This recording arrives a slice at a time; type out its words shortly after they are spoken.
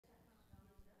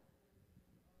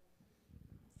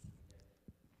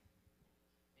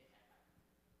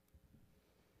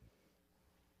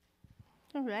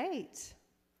All right.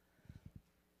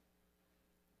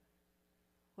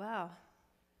 Wow.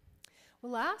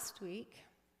 Well, last week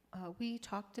we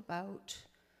talked about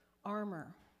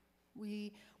armor.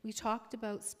 We talked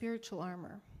about spiritual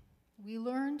armor. We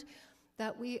learned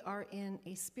that we are in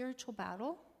a spiritual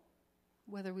battle.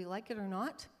 Whether we like it or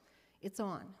not, it's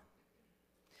on.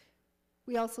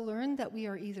 We also learned that we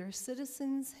are either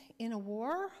citizens in a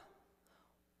war,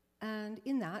 and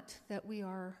in that we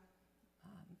are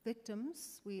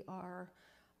victims, we are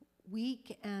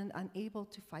weak and unable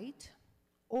to fight,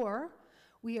 or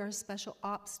we are a special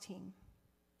ops team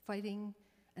fighting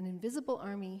an invisible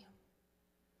army,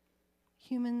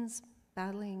 humans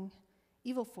battling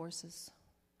evil forces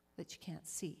that you can't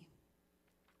see.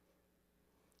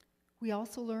 We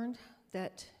also learned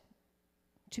that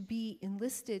to be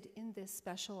enlisted in this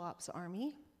special ops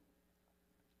army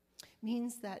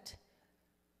means that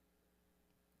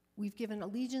we've given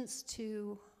allegiance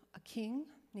to a king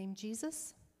named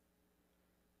Jesus,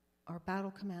 our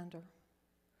battle commander.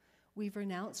 We've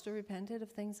renounced or repented of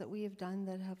things that we have done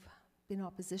that have been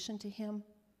opposition to him.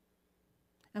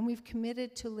 And we've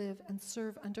committed to live and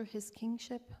serve under his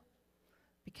kingship,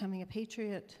 becoming a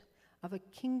patriot of a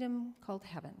kingdom called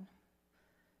heaven,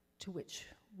 to which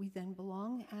we then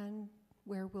belong and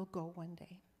where we'll go one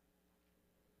day.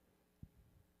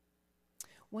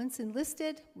 Once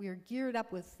enlisted, we are geared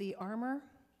up with the armor,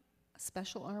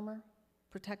 special armor,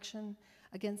 protection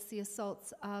against the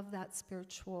assaults of that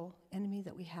spiritual enemy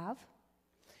that we have.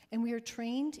 And we are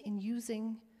trained in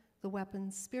using the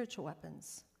weapons, spiritual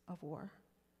weapons of war.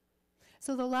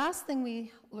 So the last thing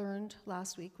we learned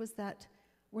last week was that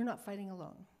we're not fighting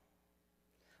alone.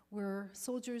 We're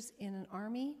soldiers in an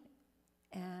army,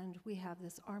 and we have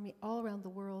this army all around the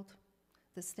world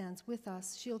that stands with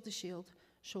us, shield to shield,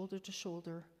 shoulder to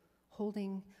shoulder,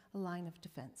 holding a line of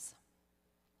defense.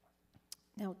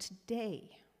 Now today,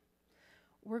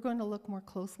 we're going to look more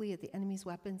closely at the enemy's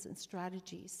weapons and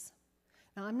strategies.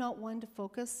 Now, I'm not one to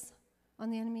focus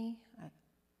on the enemy.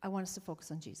 I want us to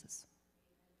focus on Jesus.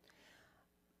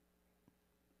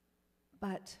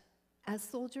 But as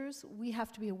soldiers, we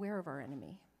have to be aware of our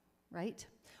enemy, right?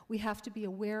 We have to be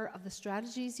aware of the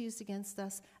strategies used against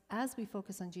us as we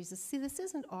focus on Jesus. See, this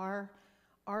isn't our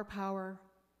power,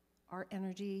 our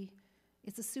energy.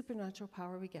 It's a supernatural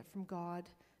power we get from God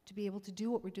to be able to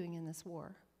do what we're doing in this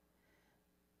war.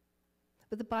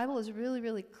 But the Bible is really,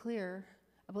 really clear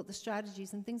about the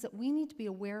strategies and things that we need to be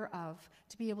aware of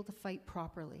to be able to fight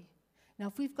properly. Now,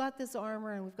 if we've got this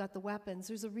armor and we've got the weapons,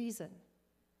 there's a reason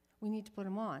we need to put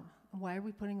them on. And why are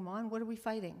we putting them on? What are we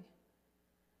fighting?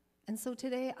 And so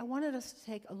today, I wanted us to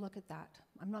take a look at that.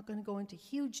 I'm not going to go into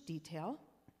huge detail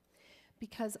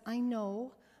because I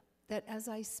know that as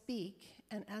I speak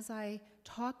and as I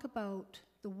talk about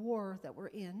the war that we're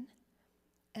in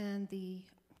and the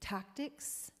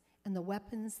tactics and the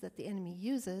weapons that the enemy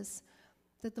uses,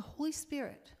 that the Holy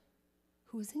Spirit,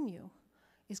 who is in you,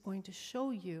 is going to show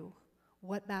you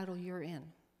what battle you're in.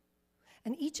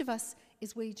 And each of us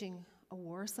is waging a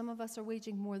war. Some of us are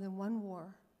waging more than one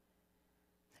war.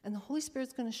 And the Holy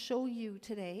Spirit's going to show you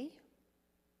today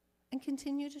and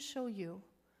continue to show you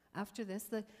after this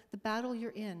the battle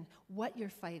you're in, what you're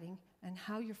fighting, and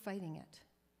how you're fighting it.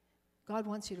 God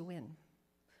wants you to win.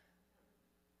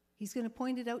 He's going to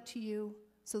point it out to you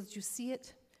so that you see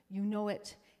it, you know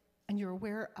it, and you're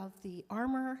aware of the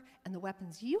armor and the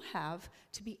weapons you have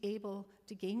to be able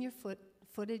to gain your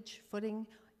footing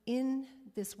in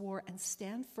this war and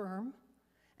stand firm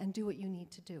and do what you need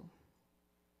to do.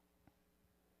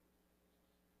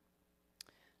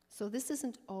 So this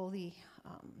isn't all the,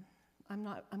 I'm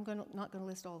not going to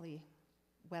list all the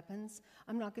weapons.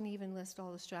 I'm not going to even list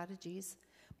all the strategies,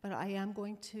 but I am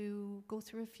going to go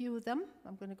through a few of them.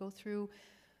 I'm going to go through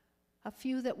a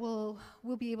few that we'll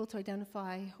be able to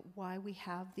identify why we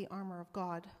have the armor of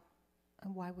God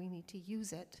and why we need to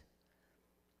use it.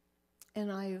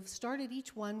 And I've started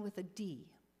each one with a D.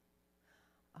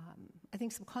 I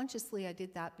think subconsciously I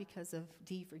did that because of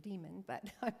D for demon, but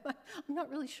I'm not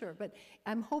really sure. But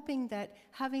I'm hoping that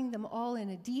having them all in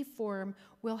a D form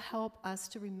will help us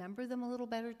to remember them a little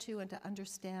better too and to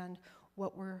understand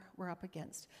what we're up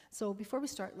against. So before we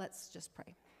start, let's just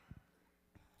pray.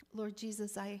 Lord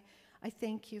Jesus, I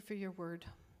thank you for your word.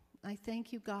 I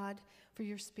thank you, God, for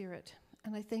your Spirit.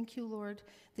 And I thank you, Lord,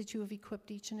 that you have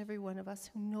equipped each and every one of us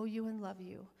who know you and love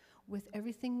you with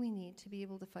everything we need to be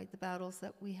able to fight the battles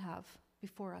that we have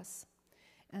before us.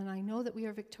 And I know that we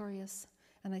are victorious,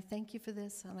 and I thank you for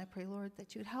this, and I pray, Lord,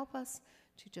 that you would help us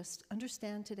to just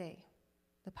understand today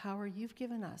the power you've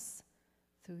given us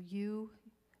through you,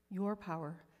 your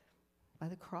power, by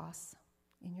the cross.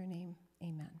 In your name,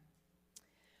 amen.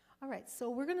 All right, so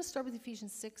we're going to start with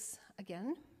Ephesians 6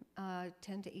 again,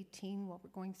 10 to 18 while we're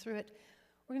going through it.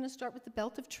 We're going to start with the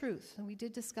belt of truth. And we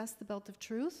did discuss the belt of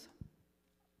truth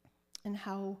and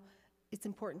how it's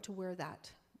important to wear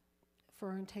that for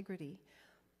our integrity.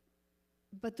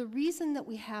 But the reason that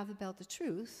we have the belt of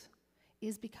truth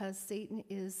is because Satan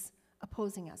is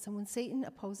opposing us. And when Satan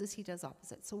opposes, he does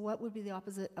opposite. So what would be the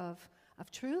opposite of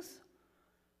truth?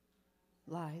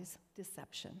 Lies,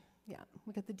 deception. Yeah,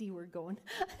 we got the D word going.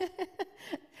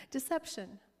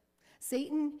 Deception.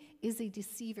 Satan is a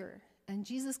deceiver, and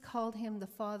Jesus called him the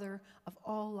father of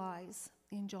all lies.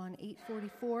 In John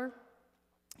 8:44,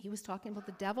 he was talking about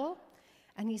the devil,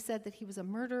 and he said that he was a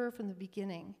murderer from the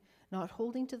beginning, not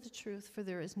holding to the truth, for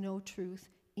there is no truth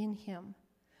in him.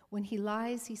 When he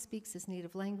lies, he speaks his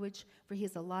native language, for he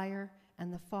is a liar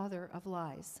and the father of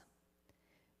lies.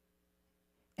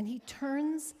 And he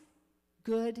turns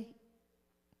good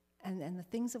and the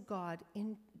things of God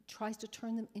tries to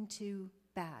turn them into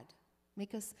bad,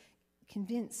 make us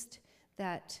convinced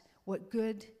that what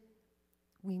good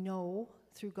we know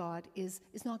through God is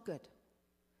not good.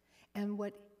 And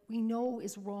what we know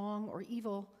is wrong or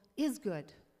evil is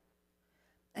good.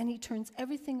 And he turns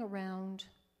everything around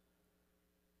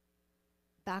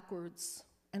backwards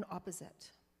and opposite.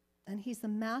 And he's the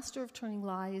master of turning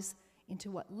lies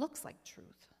into what looks like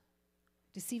truth,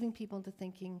 deceiving people into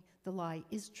thinking the lie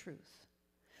is truth.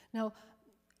 Now,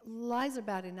 lies are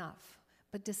bad enough,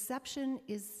 but deception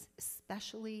is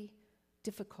especially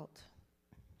difficult.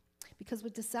 Because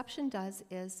what deception does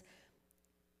is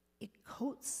it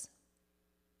coats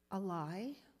a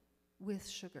lie with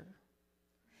sugar.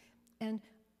 And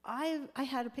I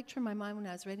had a picture in my mind when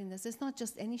I was reading this. It's not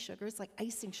just any sugar, it's like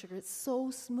icing sugar. It's so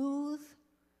smooth,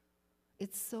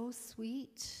 it's so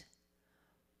sweet.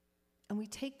 And we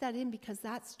take that in because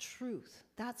that's truth,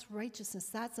 that's righteousness,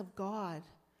 that's of God.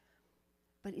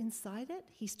 But inside it,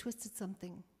 he's twisted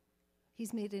something.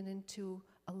 He's made it into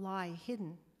a lie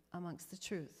hidden amongst the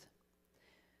truth.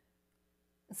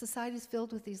 And society is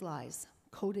filled with these lies,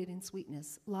 coated in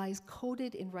sweetness, lies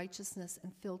coated in righteousness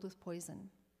and filled with poison.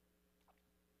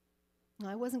 Now,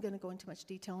 I wasn't going to go into much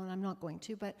detail, and I'm not going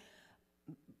to, but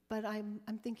I'm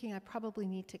thinking I probably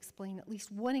need to explain at least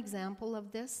one example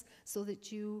of this so that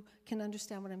you can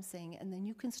understand what I'm saying, and then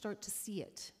you can start to see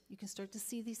it. You can start to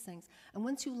see these things. And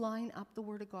once you line up the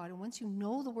Word of God, and once you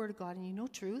know the Word of God and you know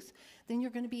truth, then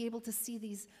you're going to be able to see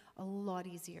these a lot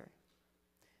easier.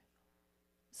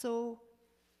 So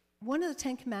one of the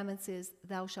 10 Commandments is,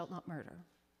 thou shalt not murder.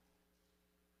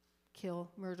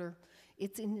 Kill, murder.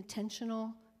 It's an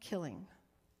intentional killing.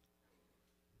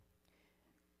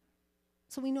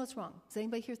 So we know it's wrong. Does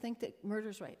anybody here think that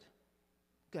murder's right?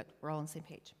 Good, we're all on the same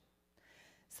page.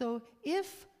 So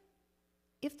if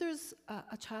there's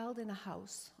a child in a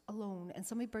house alone and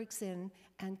somebody breaks in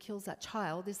and kills that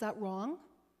child, is that wrong?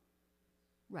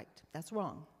 Right, that's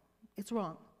wrong. It's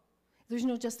wrong. There's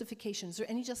no justification. Is there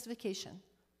any justification?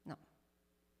 No.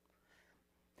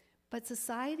 But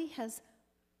society has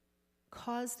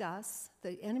caused us,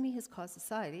 the enemy has caused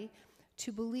society,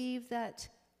 to believe that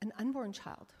an unborn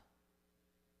child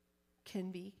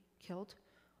can be killed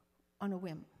on a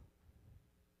whim.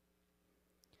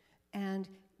 And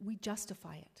we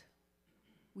justify it.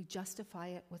 We justify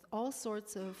it with all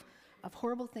sorts of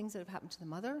horrible things that have happened to the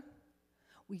mother.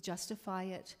 We justify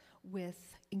it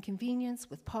with inconvenience,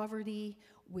 with poverty,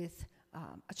 with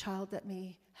a child that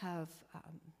may have a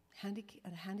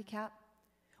handicap.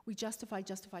 We justify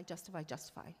to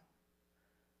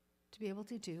be able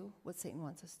to do what Satan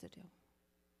wants us to do.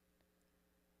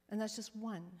 And that's just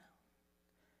one.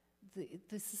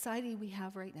 The society we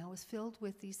have right now is filled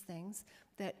with these things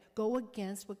that go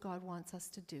against what God wants us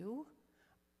to do,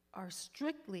 are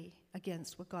strictly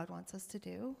against what God wants us to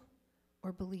do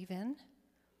or believe in,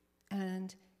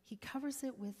 and he covers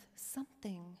it with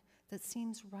something that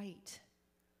seems right,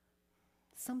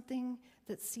 something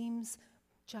that seems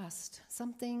just,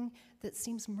 something that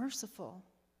seems merciful.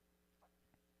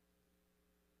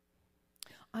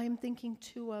 I am thinking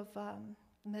too of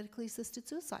medically assisted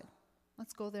suicide.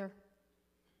 Let's go there.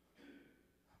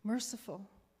 Merciful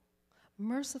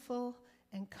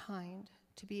and kind,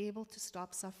 to be able to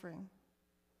stop suffering.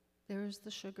 There's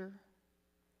the sugar.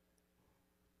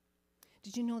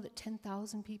 Did you know that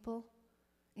 10,000 people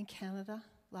in Canada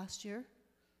last year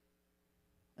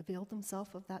availed themselves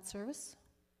of that service?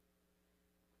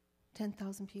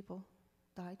 10,000 people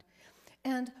died.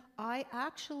 And I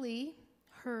actually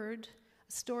heard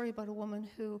a story about a woman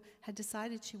who had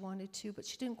decided she wanted to, but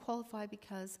she didn't qualify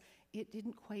because it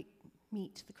didn't quite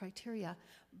meet the criteria.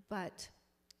 But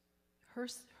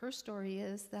her story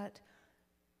is that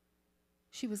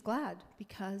she was glad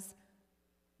because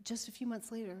just a few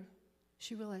months later,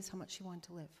 she realized how much she wanted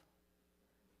to live.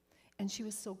 And she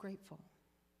was so grateful.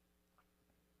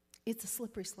 It's a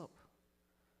slippery slope.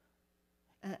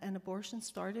 An abortion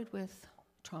started with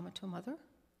trauma to a mother,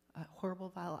 a horrible,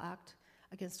 vile act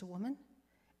against a woman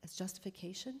as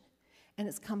justification, and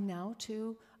it's come now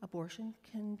to abortion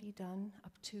can be done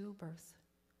up to birth.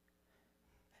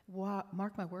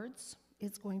 Mark my words,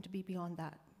 it's going to be beyond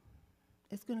that.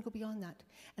 It's going to go beyond that.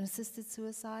 And assisted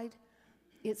suicide,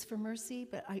 it's for mercy,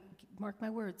 but mark my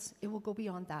words, it will go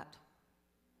beyond that.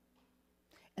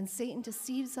 And Satan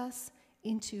deceives us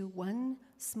into one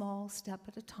small step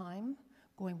at a time,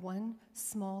 going one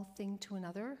small thing to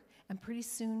another, and pretty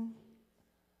soon,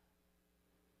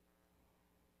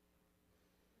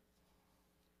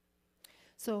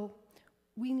 so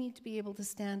we need to be able to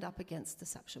stand up against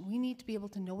deception. We need to be able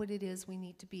to know what it is. We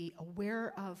need to be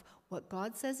aware of what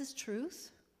God says is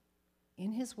truth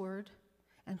in his word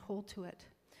and hold to it.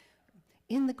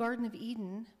 In the Garden of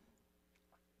Eden,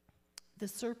 the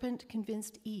serpent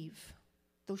convinced Eve,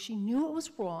 though she knew it was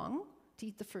wrong, to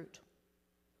eat the fruit.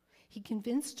 He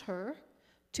convinced her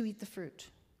to eat the fruit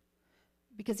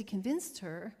because he convinced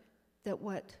her that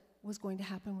what was going to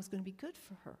happen was going to be good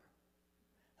for her.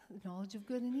 The knowledge of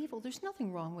good and evil. There's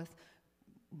nothing wrong with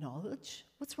knowledge.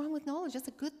 What's wrong with knowledge? That's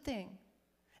a good thing.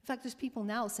 In fact, there's people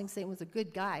now saying Satan was a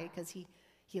good guy because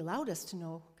he allowed us to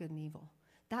know good and evil.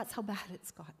 That's how bad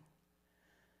it's gotten.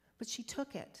 But she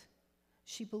took it.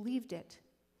 She believed it.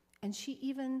 And she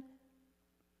even,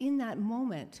 in that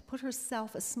moment, put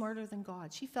herself as smarter than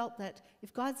God. She felt that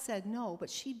if God said no, but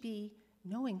she'd be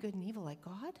knowing good and evil like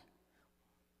God?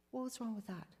 What was wrong with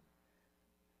that?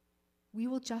 We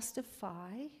will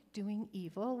justify doing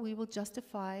evil. We will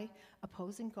justify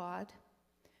opposing God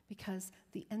because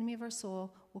the enemy of our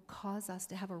soul will cause us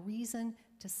to have a reason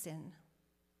to sin.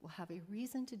 We'll have a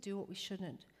reason to do what we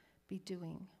shouldn't be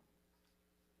doing.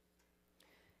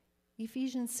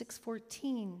 Ephesians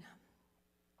 6:14,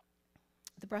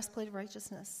 the breastplate of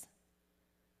righteousness.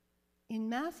 In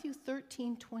Matthew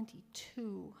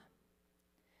 13:22,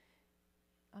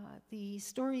 the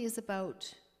story is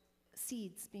about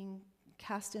seeds being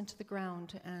cast into the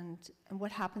ground and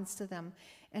what happens to them.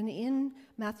 And in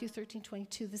Matthew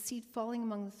 13:22, the seed falling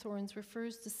among the thorns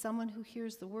refers to someone who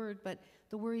hears the word, but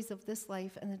the worries of this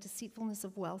life and the deceitfulness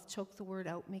of wealth choke the word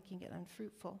out, making it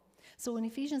unfruitful. So in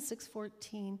Ephesians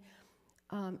 6:14,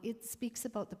 it speaks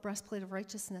about the breastplate of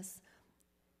righteousness.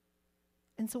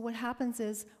 And so what happens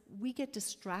is we get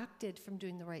distracted from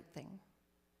doing the right thing.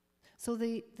 So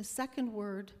the second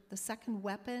word, the second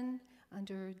weapon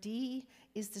under D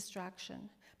is distraction.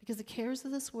 Because the cares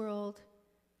of this world,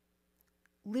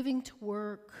 living to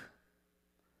work,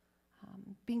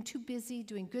 being too busy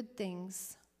doing good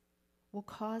things will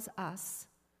cause us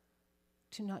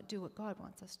to not do what God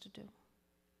wants us to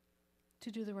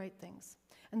do the right things.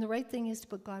 And the right thing is to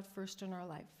put God first in our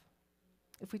life.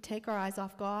 If we take our eyes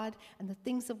off God and the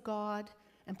things of God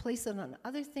and place it on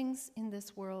other things in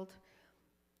this world,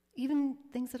 even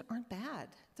things that aren't bad,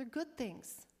 they're good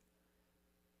things,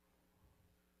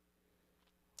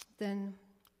 then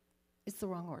it's the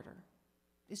wrong order.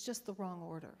 It's just the wrong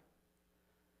order.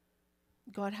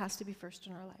 God has to be first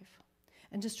in our life.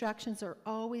 And distractions are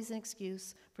always an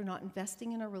excuse for not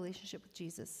investing in our relationship with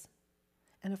Jesus.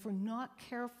 And if we're not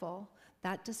careful,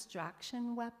 that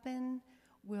distraction weapon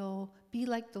will be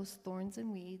like those thorns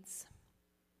and weeds,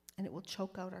 and it will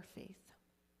choke out our faith.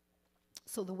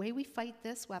 So the way we fight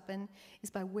this weapon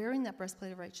is by wearing that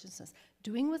breastplate of righteousness,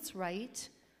 doing what's right,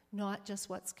 not just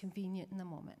what's convenient in the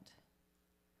moment.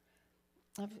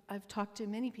 I've talked to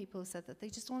many people who said that they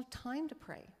just don't have time to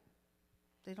pray.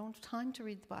 They don't have time to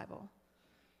read the Bible.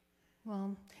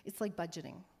 Well, it's like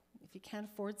budgeting. If you can't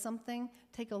afford something,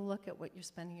 take a look at what you're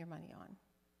spending your money on.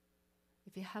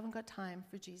 If you haven't got time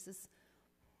for Jesus,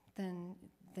 then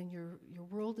your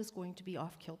world is going to be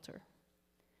off kilter.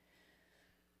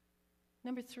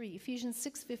 Number 3, Ephesians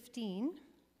 6:15,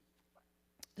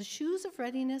 the shoes of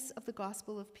readiness of the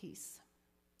gospel of peace.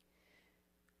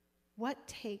 What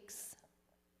takes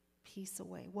peace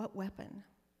away? What weapon?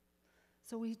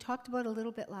 So we talked about a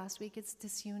little bit last week, it's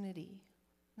disunity.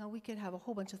 Now we could have a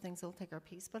whole bunch of things that will take our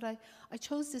peace, but I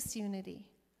chose disunity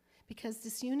because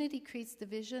disunity creates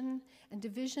division, and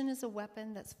division is a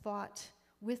weapon that's fought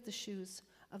with the shoes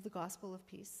of the gospel of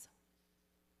peace.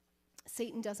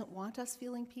 Satan doesn't want us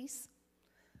feeling peace,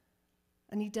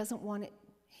 and he doesn't want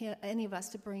any of us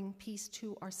to bring peace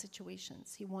to our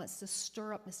situations. He wants to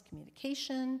stir up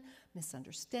miscommunication,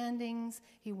 misunderstandings.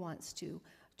 He wants to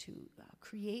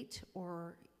create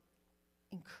or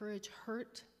encourage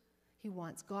hurt. He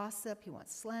wants gossip. He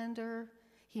wants slander.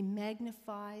 He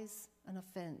magnifies an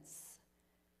offense.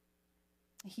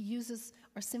 He uses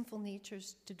our sinful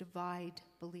natures to divide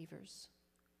believers.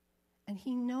 And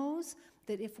he knows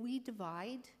that if we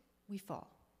divide, we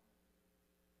fall.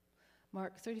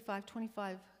 Mark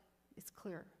 35:25 is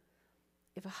clear.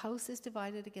 If a house is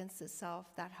divided against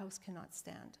itself, that house cannot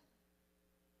stand.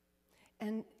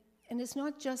 And it's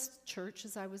not just church,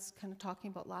 as I was kind of talking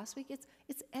about last week.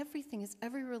 It's everything. It's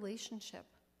every relationship.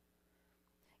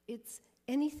 It's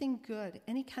anything good,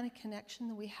 any kind of connection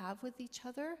that we have with each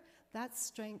other. That's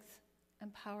strength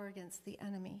and power against the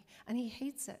enemy. And he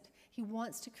hates it. He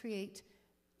wants to create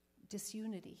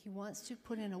disunity. He wants to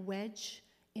put in a wedge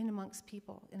in amongst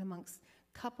people, in amongst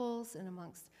couples, in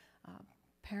amongst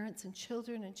parents and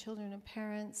children and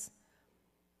parents,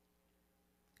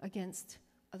 against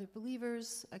other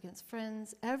believers, against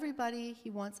friends, everybody. He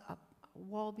wants a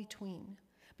wall between.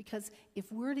 Because if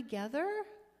we're together,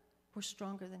 we're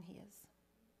stronger than he is.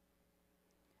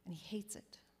 And he hates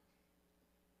it.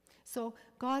 So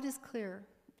God is clear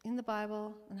in the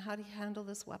Bible on how to handle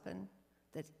this weapon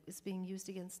that is being used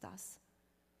against us.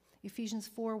 Ephesians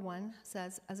 4:1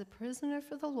 says, "As a prisoner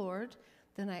for the Lord,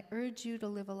 then I urge you to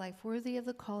live a life worthy of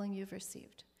the calling you've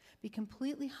received. Be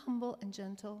completely humble and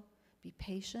gentle. Be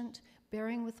patient,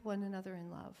 bearing with one another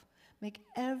in love. Make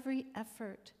every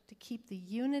effort to keep the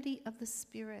unity of the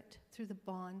Spirit through the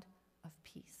bond of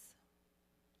peace.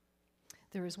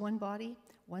 There is one body,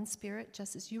 one Spirit,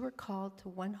 just as you were called to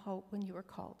one hope when you were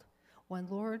called. One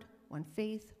Lord, one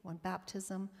faith, one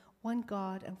baptism, one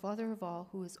God and Father of all,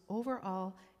 who is over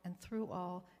all and through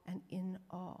all and in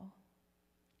all."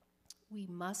 We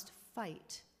must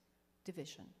fight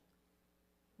division.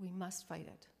 We must fight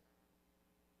it.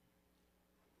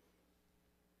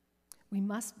 We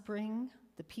must bring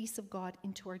the peace of God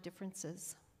into our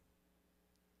differences.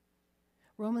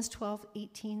 Romans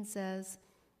 12:18 says,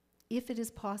 "If it is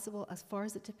possible, as far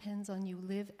as it depends on you,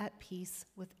 live at peace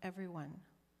with everyone."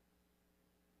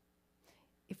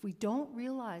 If we don't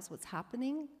realize what's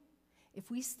happening,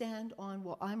 if we stand on,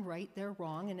 well, I'm right, they're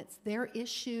wrong, and it's their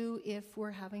issue if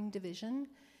we're having division,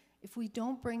 if we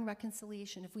don't bring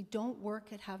reconciliation, if we don't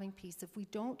work at having peace, if we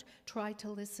don't try to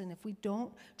listen, if we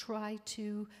don't try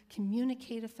to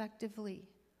communicate effectively,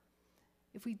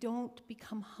 if we don't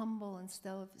become humble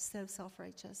instead of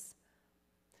self-righteous,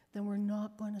 then we're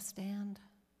not going to stand.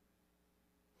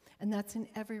 And that's in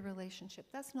every relationship.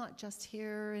 That's not just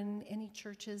here in any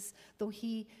churches, though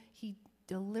he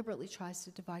deliberately tries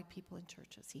to divide people in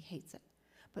churches. He hates it.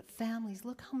 But families,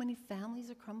 look how many families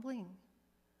are crumbling.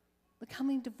 Look how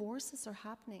many divorces are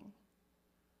happening.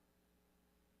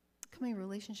 Look how many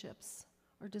relationships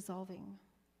are dissolving.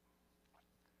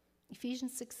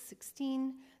 Ephesians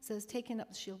 6:16 says, "Taking up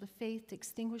the shield of faith to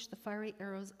extinguish the fiery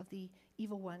arrows of the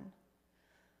evil one."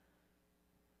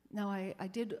 Now, I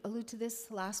did allude to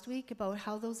this last week about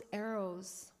how those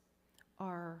arrows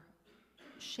are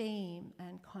shame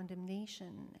and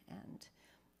condemnation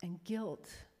and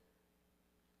guilt.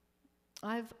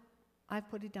 I've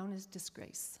put it down as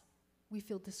disgrace. We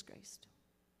feel disgraced.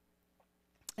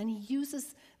 And he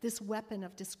uses this weapon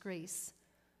of disgrace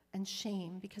and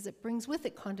shame because it brings with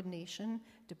it condemnation,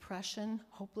 depression,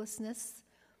 hopelessness,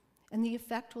 and the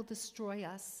effect will destroy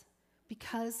us.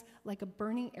 Because, like a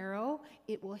burning arrow,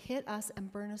 it will hit us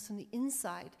and burn us on the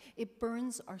inside. It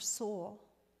burns our soul.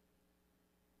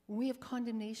 When we have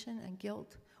condemnation and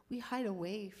guilt, we hide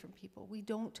away from people. We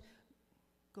don't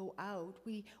go out.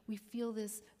 We feel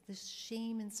this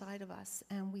shame inside of us,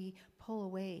 and we pull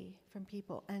away from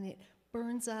people, and it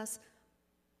burns us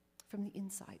from the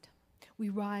inside. We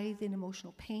writhe in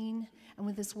emotional pain, and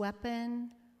with this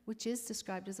weapon, which is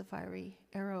described as a fiery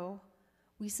arrow,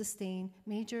 we sustain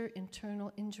major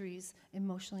internal injuries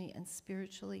emotionally and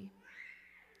spiritually.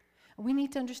 We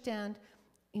need to understand,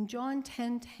 in John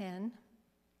 10:10,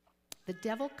 the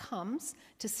devil comes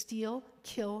to steal,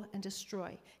 kill, and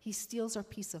destroy. He steals our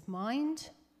peace of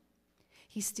mind.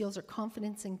 He steals our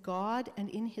confidence in God and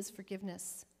in his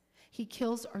forgiveness. He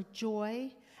kills our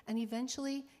joy, and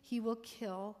eventually he will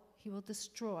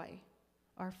destroy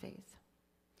our faith.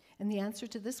 And the answer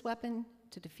to this weapon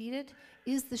to defeat it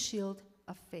is the shield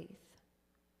of faith.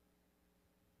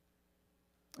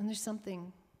 And there's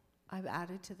something I've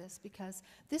added to this because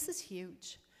this is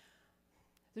huge.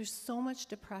 There's so much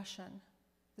depression.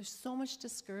 There's so much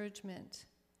discouragement.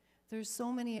 There's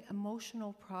so many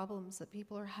emotional problems that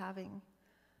people are having.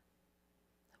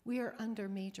 We are under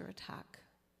major attack.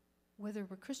 Whether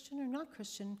we're Christian or not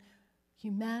Christian,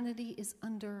 humanity is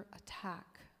under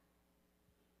attack.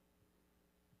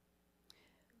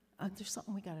 There's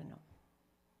something we got to know.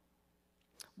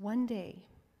 One day,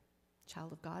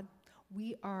 child of God,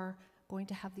 we are going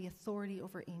to have the authority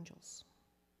over angels.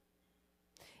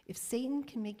 If Satan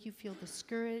can make you feel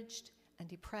discouraged and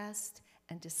depressed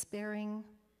and despairing,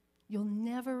 you'll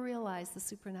never realize the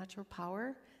supernatural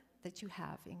power that you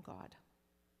have in God.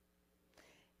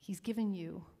 He's given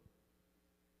you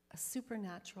a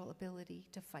supernatural ability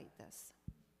to fight this.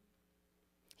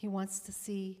 He wants to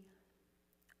see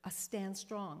us stand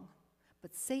strong,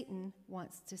 but Satan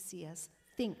wants to see us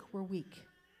think we're weak.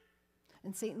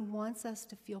 And Satan wants us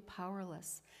to feel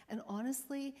powerless. And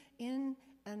honestly, in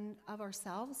and of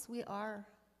ourselves, we are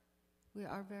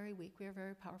very weak. We are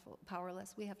very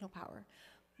powerless. We have no power.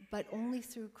 But only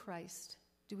through Christ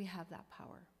do we have that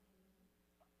power.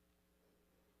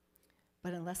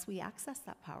 But unless we access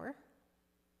that power,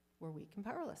 we're weak and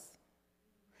powerless.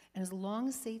 And as long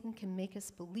as Satan can make us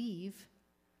believe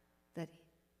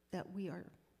that we are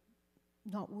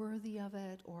not worthy of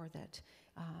it, or that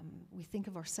we think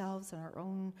of ourselves and our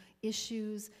own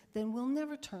issues, then we'll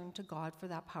never turn to God for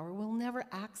that power. We'll never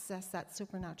access that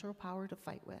supernatural power to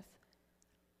fight with.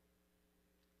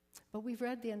 But we've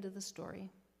read the end of the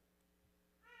story.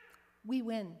 We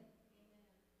win.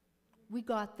 We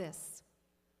got this.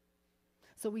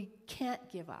 So we can't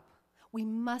give up. We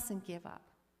mustn't give up.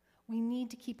 We need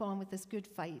to keep on with this good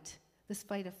fight, this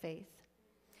fight of faith.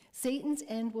 Satan's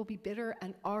end will be bitter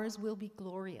and ours will be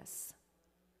glorious.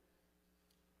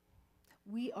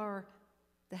 We are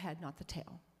the head, not the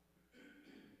tail.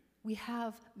 We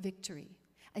have victory.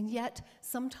 And yet,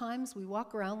 sometimes we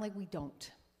walk around like we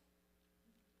don't.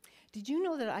 Did you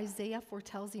know that Isaiah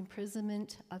foretells the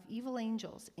imprisonment of evil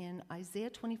angels in Isaiah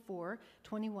 24,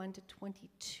 21 to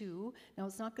 22? Now,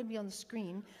 it's not going to be on the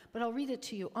screen, but I'll read it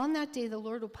to you. On that day, the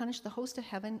Lord will punish the host of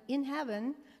heaven, in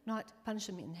heaven, not punish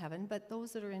them in heaven, but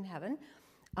those that are in heaven,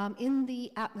 in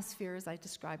the atmosphere, as I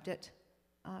described it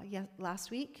last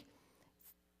week.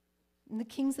 And the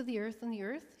kings of the earth on the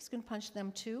earth, he's going to punish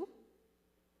them too.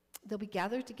 They'll be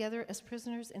gathered together as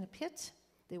prisoners in a pit.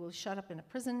 They will shut up in a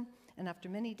prison, and after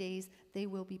many days, they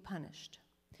will be punished.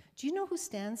 Do you know who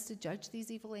stands to judge these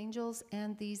evil angels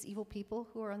and these evil people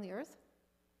who are on the earth?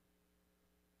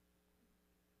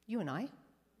 You and I.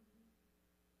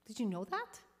 Did you know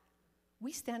that?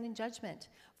 We stand in judgment.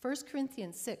 1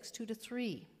 Corinthians 6, 2 to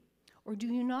 3. Or do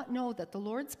you not know that the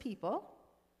Lord's people,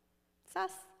 it's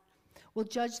us, will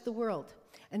judge the world?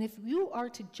 And if you are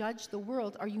to judge the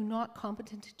world, are you not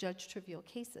competent to judge trivial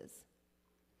cases?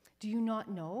 Do you not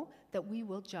know that we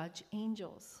will judge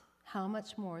angels? How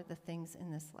much more the things in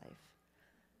this life?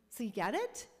 So you get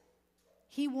it?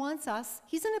 He wants us,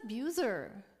 he's an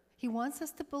abuser. He wants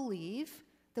us to believe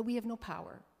that we have no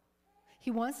power.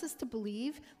 He wants us to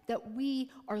believe that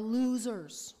we are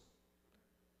losers.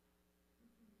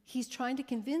 He's trying to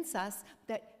convince us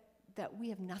that we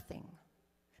have nothing.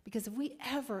 Because if we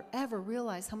ever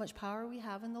realize how much power we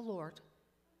have in the Lord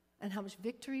and how much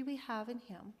victory we have in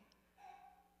him,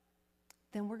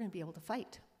 then we're going to be able to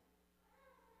fight.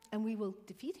 And we will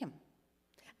defeat him.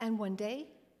 And one day,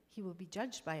 he will be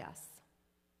judged by us.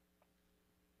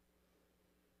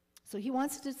 So he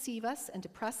wants to deceive us and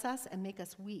depress us and make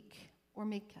us weak, or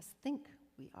make us think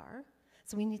we are.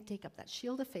 So we need to take up that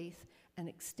shield of faith and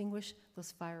extinguish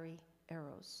those fiery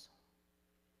arrows.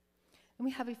 And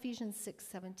we have Ephesians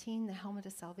 6:17, the helmet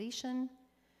of salvation.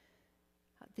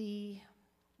 The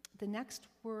next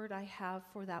word I have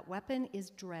for that weapon is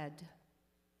dread.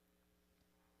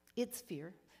 It's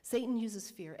fear. Satan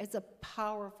uses fear. It's a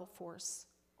powerful force,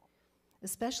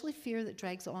 especially fear that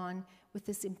drags on with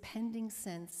this impending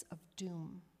sense of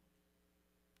doom,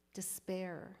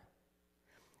 despair.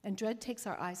 And dread takes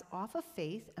our eyes off of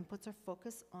faith and puts our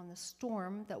focus on the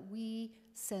storm that we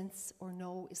sense or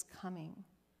know is coming.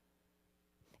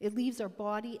 It leaves our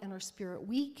body and our spirit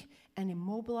weak and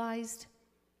immobilized,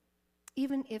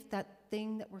 even if that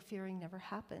thing that we're fearing never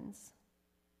happens.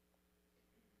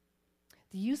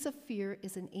 The use of fear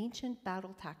is an ancient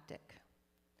battle tactic.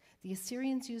 The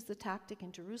Assyrians used the tactic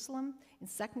in Jerusalem in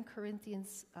 2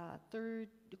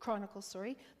 Chronicles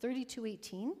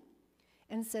 32:18.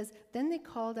 And it says, then they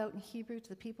called out in Hebrew to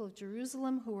the people of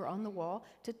Jerusalem who were on the wall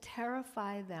to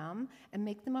terrify them and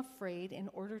make them afraid in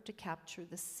order to capture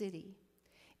the city.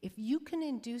 If you can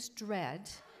induce dread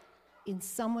in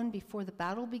someone before the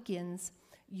battle begins,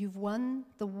 you've won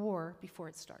the war before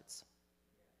it starts.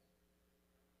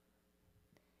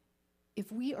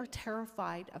 If we are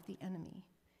terrified of the enemy,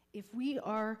 if we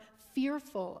are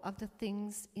fearful of the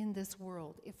things in this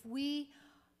world, if we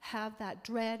have that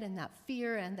dread and that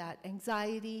fear and that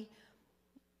anxiety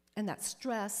and that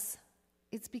stress,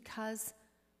 it's because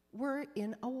we're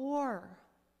in a war.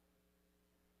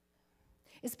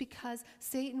 It's because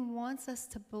Satan wants us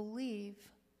to believe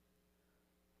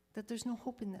that there's no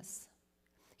hope in this.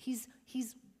 He's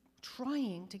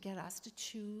trying to get us to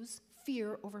choose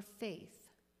fear over faith.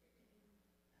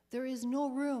 There is no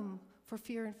room for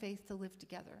fear and faith to live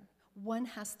together. One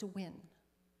has to win.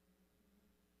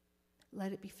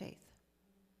 Let it be faith.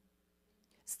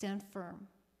 Stand firm,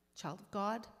 child of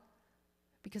God,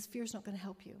 because fear is not going to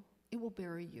help you. It will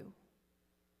bury you.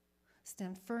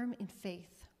 Stand firm in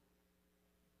faith.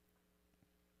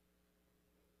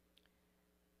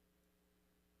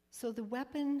 So the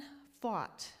weapon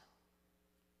fought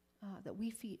that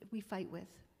we fight with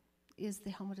is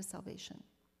the helmet of salvation.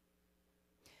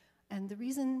 And the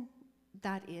reason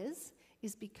that is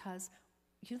because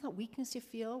you know that weakness you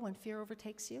feel when fear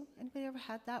overtakes you? Anybody ever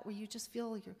had that where you just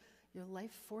feel your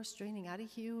life force draining out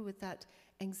of you with that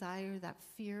anxiety, that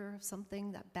fear of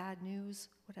something, that bad news,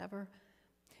 whatever?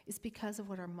 It's because of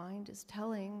what our mind is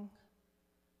telling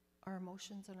our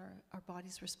emotions and our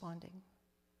bodies responding.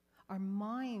 Our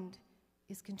mind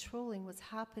is controlling what's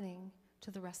happening to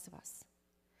the rest of us.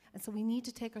 And so we need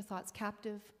to take our thoughts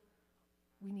captive.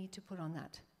 We need to put on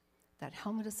that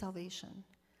helmet of salvation.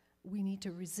 We need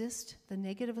to resist the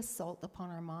negative assault upon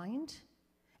our mind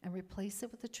and replace it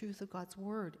with the truth of God's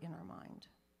word in our mind.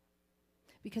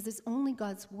 Because it's only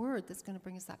God's word that's going to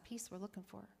bring us that peace we're looking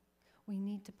for. We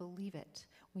need to believe it.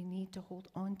 We need to hold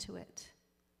on to it.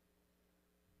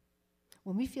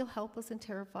 When we feel helpless and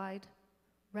terrified,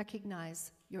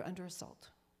 recognize you're under assault.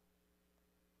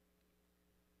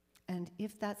 And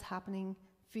if that's happening,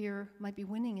 fear might be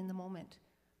winning in the moment,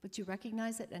 but you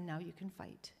recognize it and now you can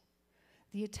fight.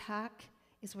 The attack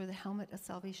is where the helmet of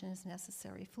salvation is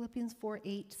necessary. Philippians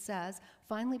 4:8 says,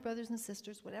 "Finally, brothers and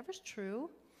sisters, whatever's true,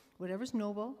 whatever's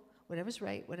noble, whatever's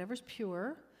right, whatever's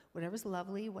pure, whatever's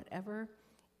lovely, whatever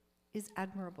is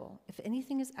admirable, if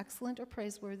anything is excellent or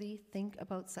praiseworthy, think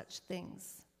about such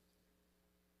things."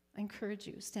 I encourage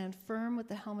you, stand firm with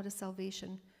the helmet of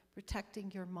salvation,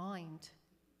 protecting your mind.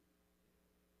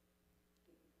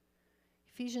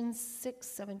 Ephesians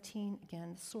 6:17,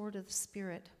 again, sword of the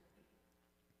Spirit.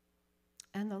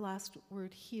 And the last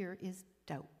word here is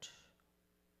doubt.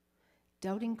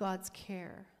 Doubting God's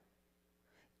care.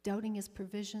 Doubting his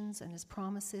provisions and his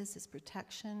promises, his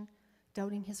protection.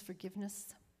 Doubting his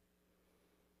forgiveness.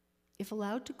 If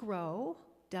allowed to grow,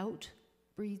 doubt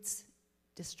breeds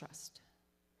distrust.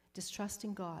 Distrust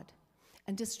in God.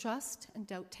 And distrust and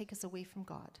doubt take us away from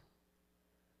God.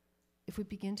 If we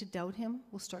begin to doubt him,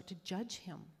 we'll start to judge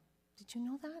him. Did you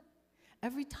know that?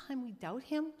 Every time we doubt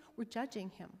him, we're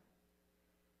judging him.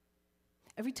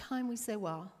 Every time we say,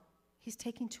 well, he's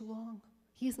taking too long.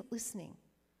 He isn't listening.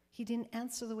 He didn't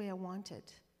answer the way I wanted.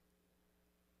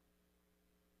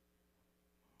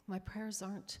 My prayers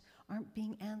aren't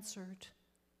being answered.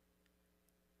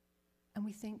 And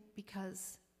we think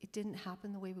because it didn't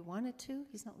happen the way we wanted to,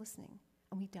 he's not listening.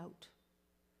 And we doubt.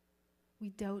 We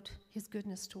doubt his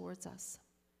goodness towards us.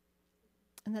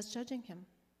 And that's judging him.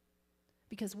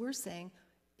 Because we're saying,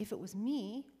 if it was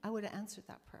me, I would have answered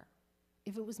that prayer.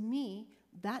 If it was me,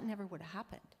 that never would have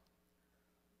happened.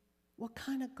 What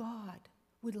kind of God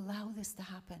would allow this to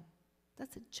happen?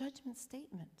 That's a judgment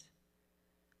statement.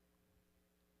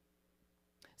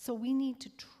 So we need to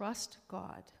trust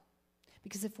God.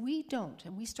 Because if we don't,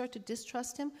 and we start to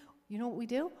distrust him, you know what we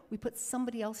do? We put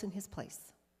somebody else in his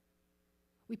place.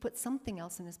 We put something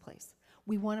else in his place.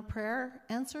 We want a prayer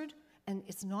answered, and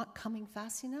it's not coming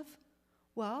fast enough.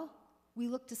 Well, we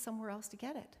look to somewhere else to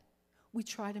get it. We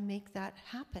try to make that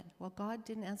happen. Well, God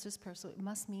didn't answer this prayer, so it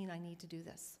must mean I need to do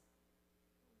this.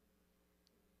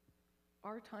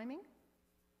 Our timing,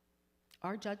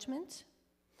 our judgment,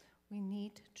 we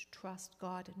need to trust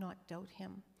God and not doubt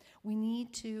him. We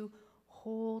need to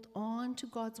hold on to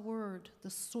God's word, the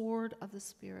sword of the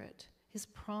Spirit, his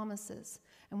promises.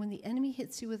 And when the enemy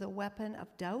hits you with a weapon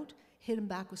of doubt, hit him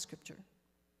back with Scripture.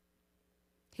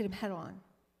 Hit him head on.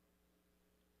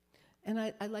 And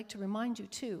I'd like to remind you,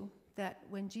 too, that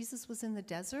when Jesus was in the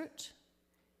desert,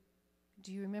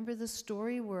 do you remember the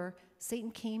story where Satan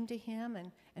came to him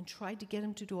and tried to get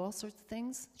him to do all sorts of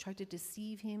things, tried to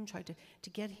deceive him, tried to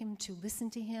get him to listen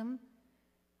to him?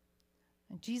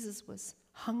 And Jesus was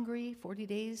hungry 40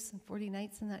 days and 40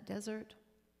 nights in that desert,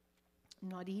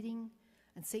 not eating,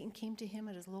 and Satan came to him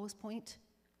at his lowest point.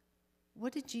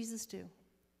 What did Jesus do?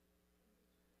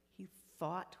 He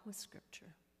fought with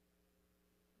Scripture.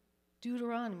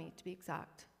 Deuteronomy, to be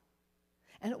exact.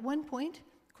 And at one point,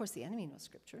 of course, the enemy knows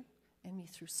Scripture. The enemy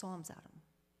threw Psalms at him.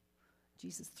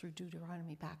 Jesus threw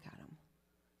Deuteronomy back at him.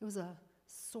 It was a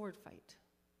sword fight.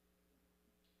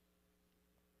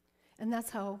 And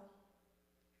that's how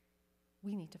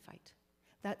we need to fight.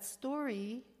 That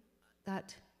story,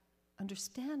 that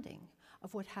understanding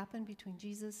of what happened between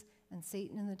Jesus and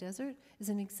Satan in the desert is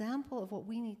an example of what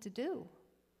we need to do.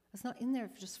 It's not in there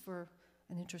just for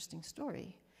an interesting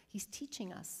story. He's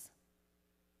teaching us.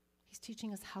 He's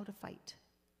teaching us how to fight.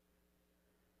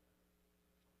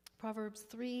 Proverbs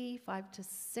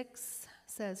 3:5-6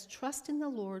 says, "Trust in the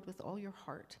Lord with all your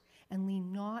heart and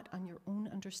lean not on your own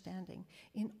understanding.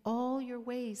 In all your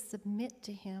ways submit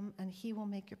to him, and he will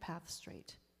make your path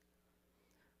straight."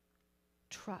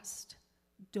 Trust.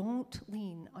 Don't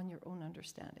lean on your own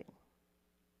understanding.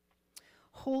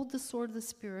 Hold the sword of the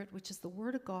Spirit, which is the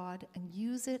word of God, and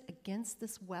use it against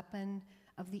this weapon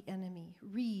of the enemy.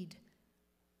 Read,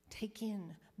 take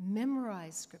in,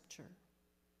 memorize Scripture.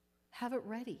 Have it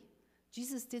ready.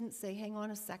 Jesus didn't say, hang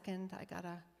on a second, I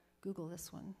gotta Google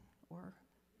this one. Or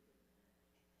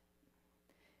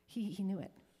he knew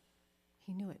it.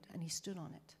 He knew it, and he stood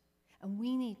on it. And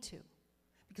we need to,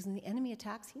 because when the enemy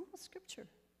attacks, he knows Scripture,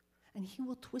 and he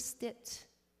will twist it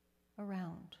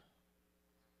around.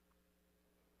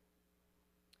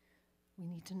 We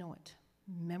need to know it,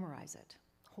 memorize it.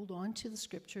 Hold on to the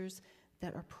Scriptures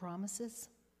that are promises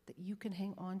that you can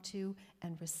hang on to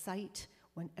and recite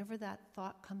whenever that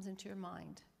thought comes into your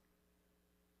mind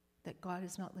that God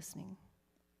is not listening.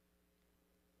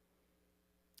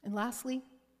 And lastly,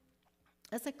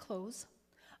 as I close,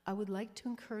 I would like to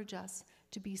encourage us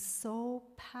to be so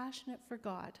passionate for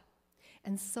God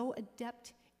and so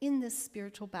adept in this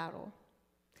spiritual battle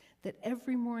that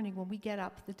every morning when we get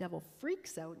up, the devil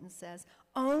freaks out and says,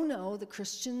 "Oh no, the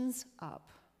Christian's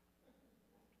up."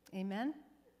 Amen?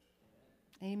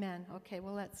 Amen. Okay,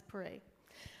 well, let's pray.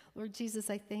 Lord Jesus,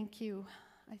 I thank you.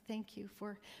 I thank you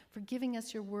for giving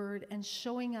us your word and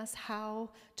showing us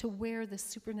how to wear this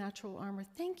supernatural armor.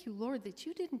 Thank you, Lord, that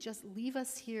you didn't just leave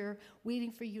us here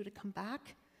waiting for you to come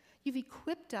back. You've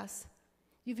equipped us.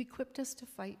 You've equipped us to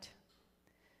fight.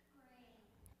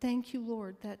 Thank you,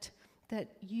 Lord, that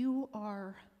you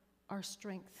are our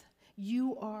strength.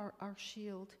 You are our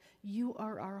shield. You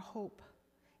are our hope.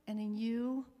 And in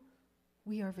you,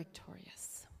 we are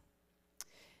victorious.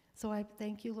 So I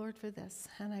thank you, Lord, for this.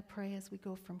 And I pray as we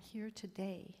go from here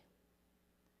today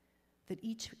that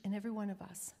each and every one of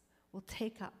us will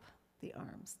take up the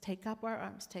arms, take up our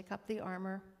arms, take up the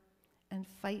armor, and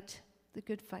fight the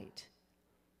good fight.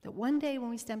 That one day when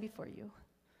we stand before you,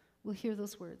 we'll hear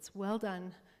those words, "Well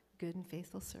done, good and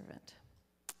faithful servant."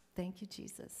 Thank you,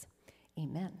 Jesus.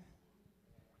 Amen.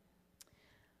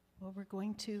 Well, we're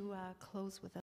going to close with